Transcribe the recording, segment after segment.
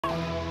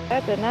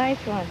That's a nice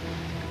one.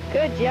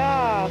 Good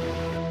job.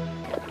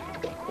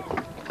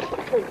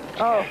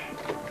 Oh.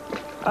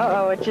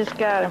 Uh-oh, it just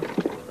got him.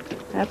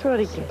 That's what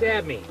he gets.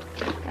 Stab me.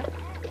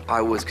 I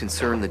was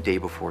concerned the day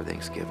before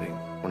Thanksgiving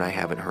when I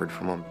haven't heard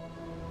from him.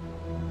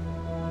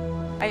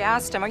 I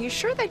asked him, are you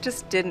sure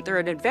they're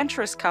an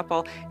adventurous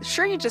couple?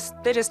 Sure they just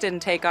didn't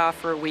take off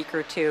for a week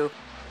or two?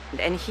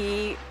 And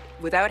he,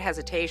 without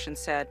hesitation,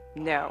 said,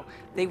 no,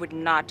 they would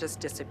not just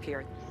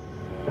disappear.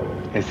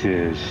 This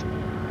is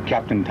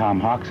Captain Tom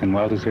Hawks, and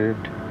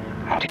well-deserved.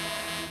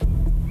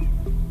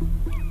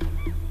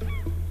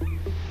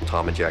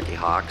 Tom and Jackie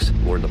Hawks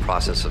were in the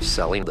process of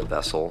selling the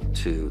vessel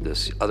to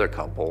this other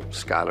couple,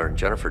 Skylar and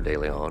Jennifer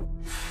Deleon.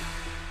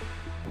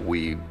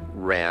 We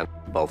ran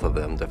both of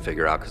them to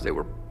figure out, because they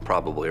were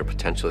probably or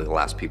potentially the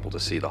last people to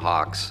see the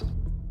Hawks.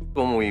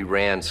 When we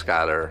ran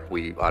Skylar,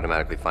 we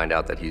automatically find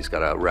out that he's got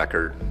a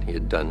record. He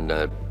had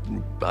done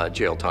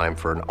jail time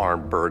for an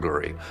armed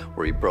burglary,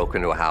 where he broke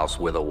into a house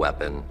with a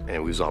weapon, and he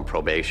was on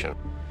probation.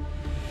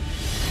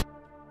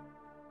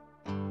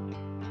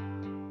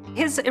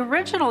 His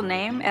original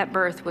name at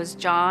birth was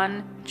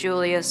John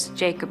Julius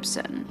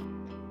Jacobson.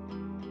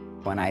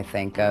 When I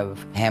think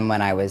of him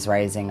when I was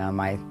raising him,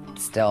 I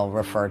still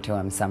refer to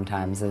him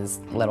sometimes as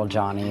Little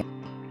Johnny.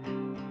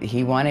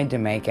 He wanted to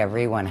make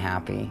everyone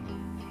happy.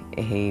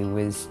 He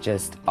was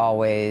just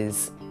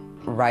always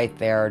right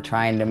there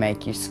trying to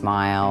make you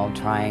smile,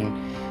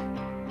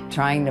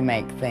 trying to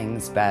make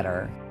things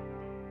better.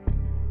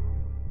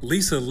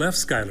 Lisa left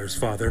Skylar's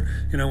father,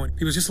 when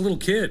he was just a little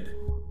kid.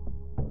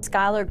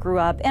 Skylar grew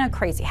up in a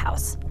crazy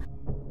house.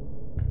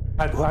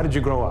 How did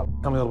you grow up?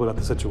 Tell me a little bit about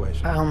the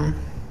situation.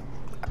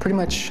 I pretty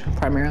much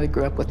primarily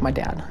grew up with my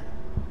dad.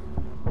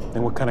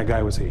 And what kind of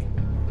guy was he?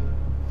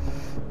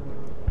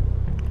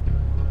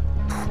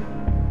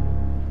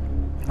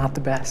 Not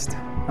the best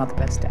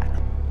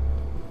dad.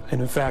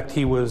 And in fact,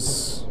 he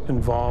was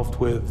involved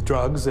with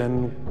drugs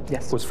and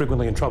yes. Was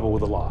frequently in trouble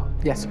with the law.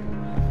 Yes,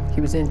 sir. He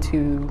was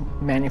into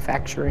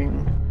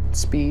manufacturing,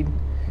 speed,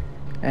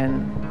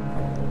 and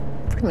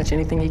pretty much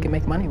anything he could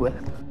make money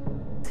with.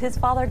 His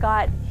father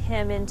got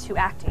him into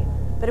acting,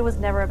 but it was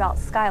never about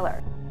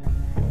Skylar.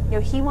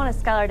 He wanted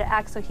Skylar to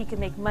act so he could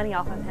make money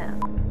off of him.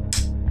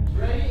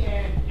 Ready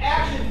and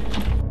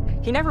action!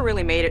 He never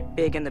really made it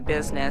big in the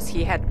business.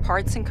 He had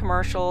parts in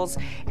commercials,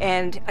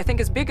 and I think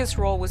his biggest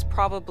role was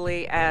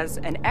probably as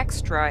an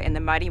extra in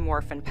the Mighty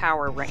Morphin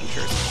Power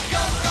Rangers.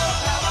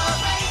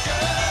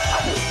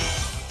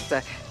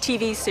 The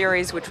TV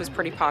series, which was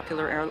pretty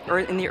popular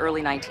in the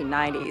early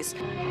 1990s.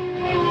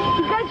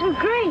 You guys were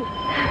great.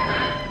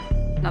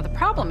 Now the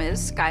problem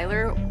is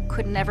Skylar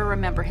could never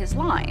remember his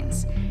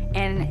lines.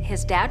 And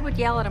his dad would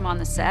yell at him on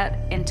the set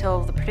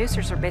until the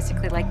producers are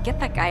basically like, get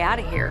that guy out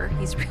of here.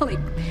 He's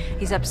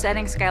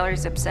upsetting Skylar,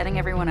 he's upsetting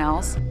everyone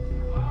else.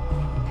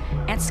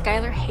 And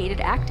Skylar hated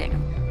acting.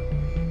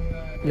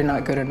 You're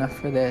not good enough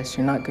for this,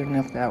 you're not good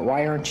enough for that.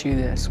 Why aren't you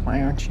this?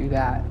 Why aren't you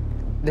that?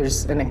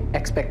 There's an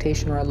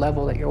expectation or a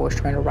level that you're always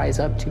trying to rise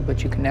up to,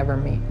 but you can never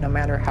meet, no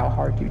matter how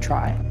hard you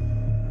try.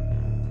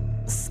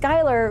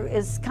 Skylar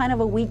is kind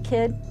of a weak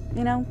kid,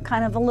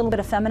 kind of a little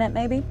bit effeminate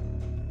maybe.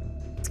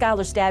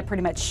 Skylar's dad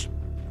pretty much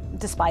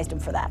despised him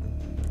for that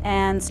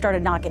and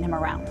started knocking him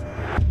around.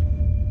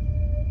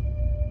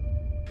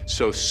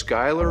 So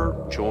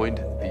Skylar joined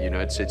the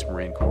United States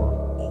Marine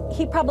Corps.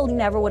 He probably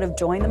never would have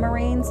joined the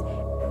Marines,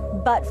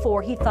 but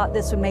he thought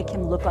this would make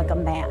him look like a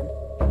man.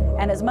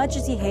 And as much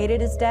as he hated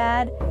his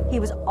dad,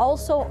 he was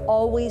also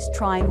always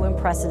trying to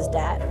impress his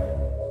dad.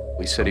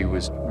 He said he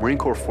was Marine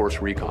Corps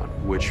Force Recon,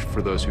 which,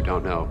 for those who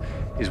don't know,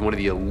 is one of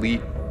the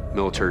elite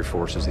military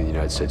forces in the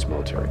United States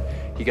military.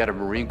 He got a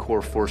Marine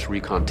Corps Force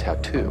Recon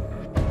tattoo.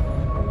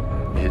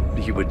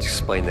 He would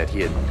explain that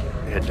he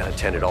had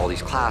attended all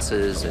these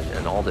classes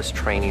and all this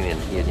training, and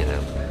he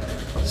had,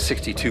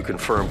 62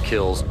 confirmed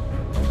kills.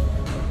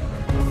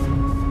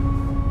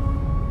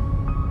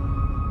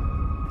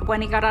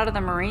 When he got out of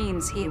the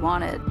Marines, he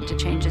wanted to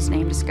change his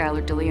name to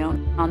Skylar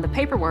Deleon. On the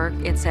paperwork,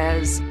 it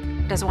says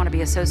he doesn't want to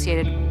be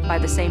associated by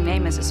the same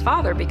name as his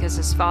father because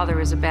his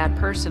father is a bad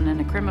person and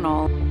a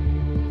criminal.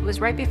 It was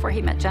right before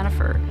he met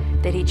Jennifer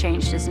that he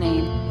changed his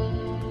name.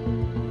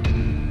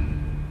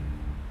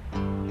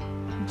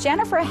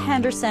 Jennifer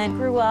Henderson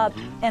grew up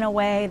in a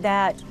way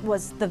that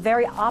was the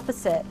very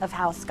opposite of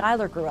how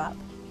Skylar grew up.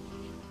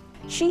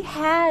 She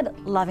had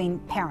loving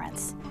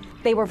parents.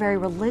 They were very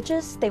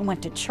religious, they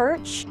went to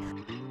church.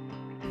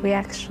 We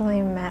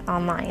actually met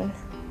online.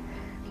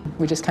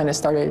 We just kind of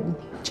started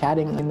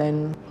chatting, and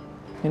then,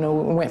 we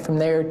went from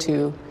there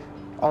to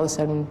all of a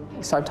sudden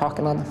we started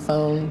talking on the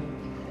phone.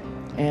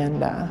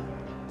 And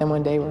then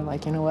one day we're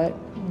like, you know what,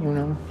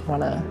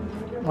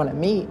 want to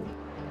meet.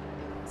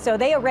 So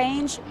they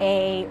arrange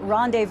a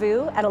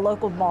rendezvous at a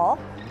local mall.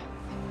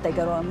 They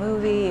go to a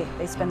movie,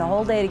 they spend the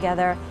whole day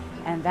together,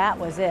 and that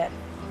was it.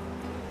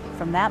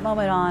 From that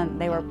moment on,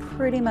 they were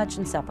pretty much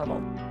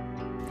inseparable.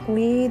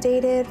 We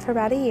dated for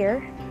about a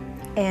year,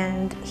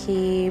 and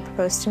he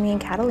proposed to me in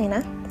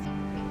Catalina.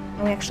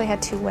 We actually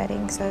had 2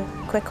 weddings, a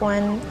quick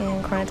one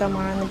in Corona Del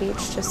Mar on the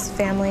beach, just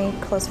family,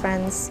 close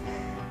friends,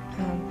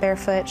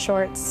 barefoot,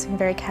 shorts,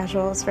 very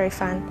casual, it's very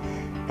fun.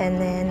 And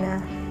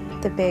then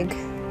the big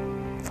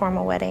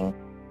formal wedding.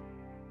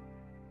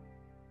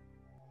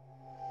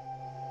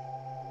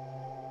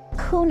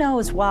 Who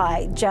knows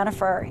why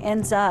Jennifer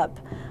ends up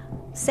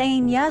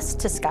saying yes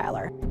to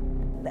Skylar?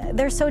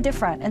 They're so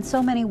different in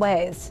so many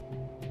ways.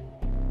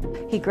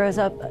 He grows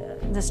up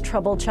this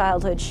troubled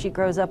childhood. She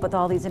grows up with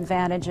all these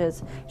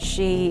advantages.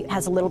 She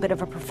has a little bit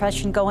of a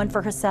profession going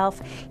for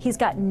herself. He's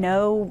got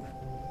no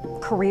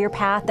career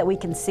path that we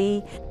can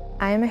see.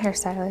 I am a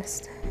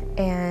hairstylist,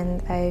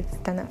 and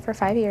I've done that for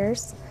 5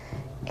 years.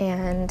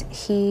 And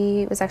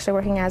he was actually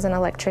working as an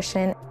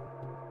electrician.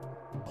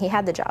 He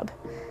had the job.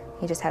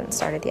 He just hadn't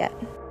started yet.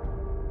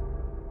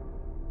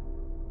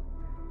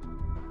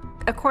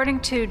 According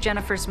to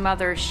Jennifer's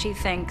mother, she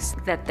thinks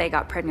that they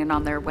got pregnant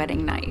on their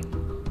wedding night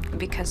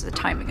because the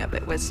timing of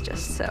it was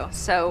just so.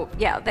 So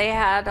yeah, they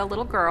had a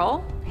little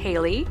girl,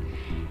 Haley,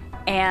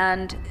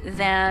 and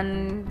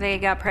then they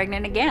got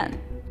pregnant again.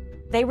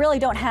 They really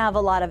don't have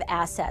a lot of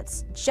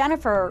assets.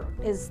 Jennifer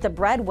is the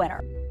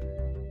breadwinner.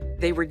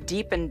 They were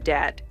deep in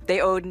debt.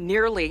 They owed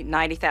nearly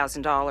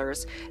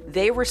 $90,000.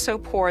 They were so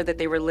poor that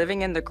they were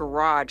living in the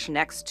garage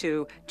next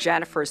to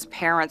Jennifer's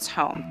parents'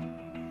 home.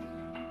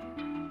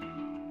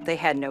 They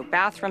had no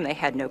bathroom, they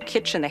had no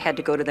kitchen, they had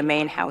to go to the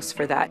main house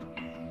for that.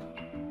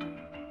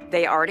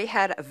 They already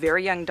had a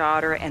very young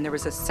daughter, and there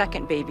was a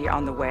second baby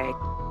on the way.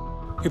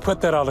 You put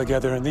that all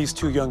together, and these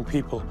 2 young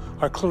people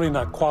are clearly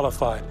not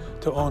qualified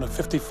to own a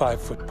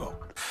 55-foot boat.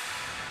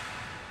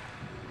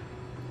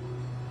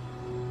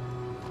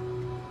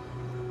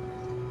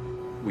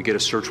 We get a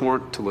search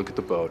warrant to look at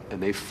the boat,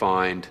 and they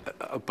find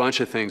a bunch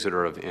of things that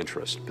are of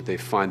interest. But they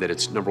find that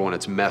it's, number one,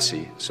 it's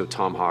messy, so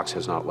Tom Hawks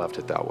has not left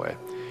it that way.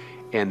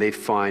 And they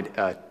find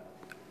a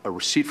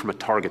receipt from a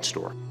Target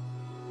store.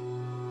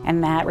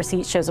 And that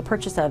receipt shows a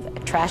purchase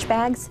of trash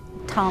bags,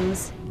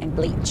 Tums, and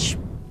bleach.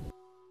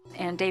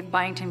 And Dave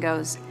Byington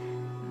goes,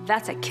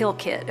 "That's a kill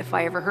kit if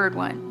I ever heard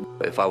one."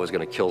 If I was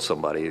going to kill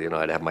somebody, you know,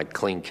 I'd have my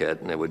clean kit,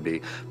 and it would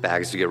be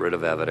bags to get rid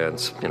of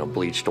evidence, you know,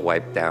 bleach to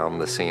wipe down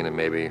the scene, and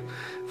maybe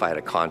if I had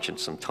a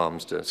conscience, some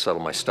Tums to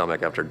settle my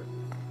stomach after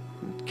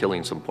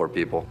killing some poor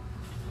people.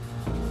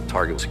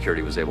 Target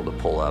security was able to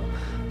pull up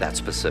that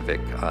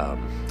specific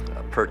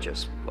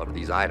purchase of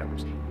these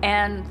items.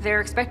 And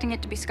they're expecting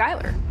it to be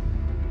Skylar.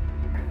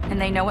 And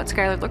they know what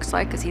Skylar looks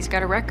like because he's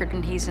got a record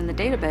and he's in the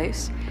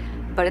database,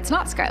 but it's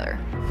not Skylar.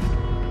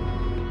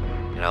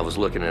 And I was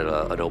looking at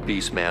an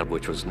obese man,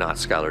 which was not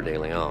Skylar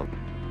Deleon.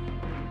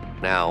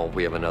 Now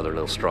we have another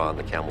little straw on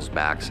the camel's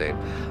back saying,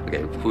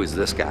 okay, who is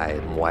this guy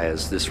and why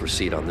is this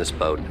receipt on this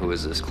boat and who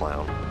is this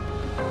clown?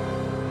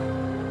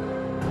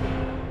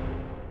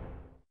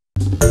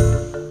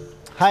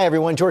 Hi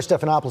everyone, George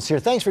Stephanopoulos here.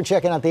 Thanks for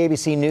checking out the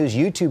ABC News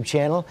YouTube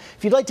channel.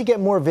 If you'd like to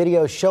get more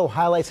videos, show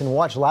highlights, and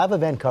watch live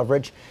event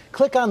coverage,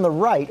 click on the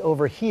right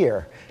over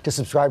here to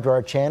subscribe to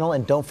our channel,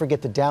 and don't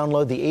forget to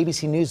download the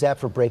ABC News app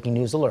for breaking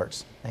news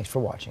alerts. Thanks for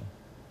watching.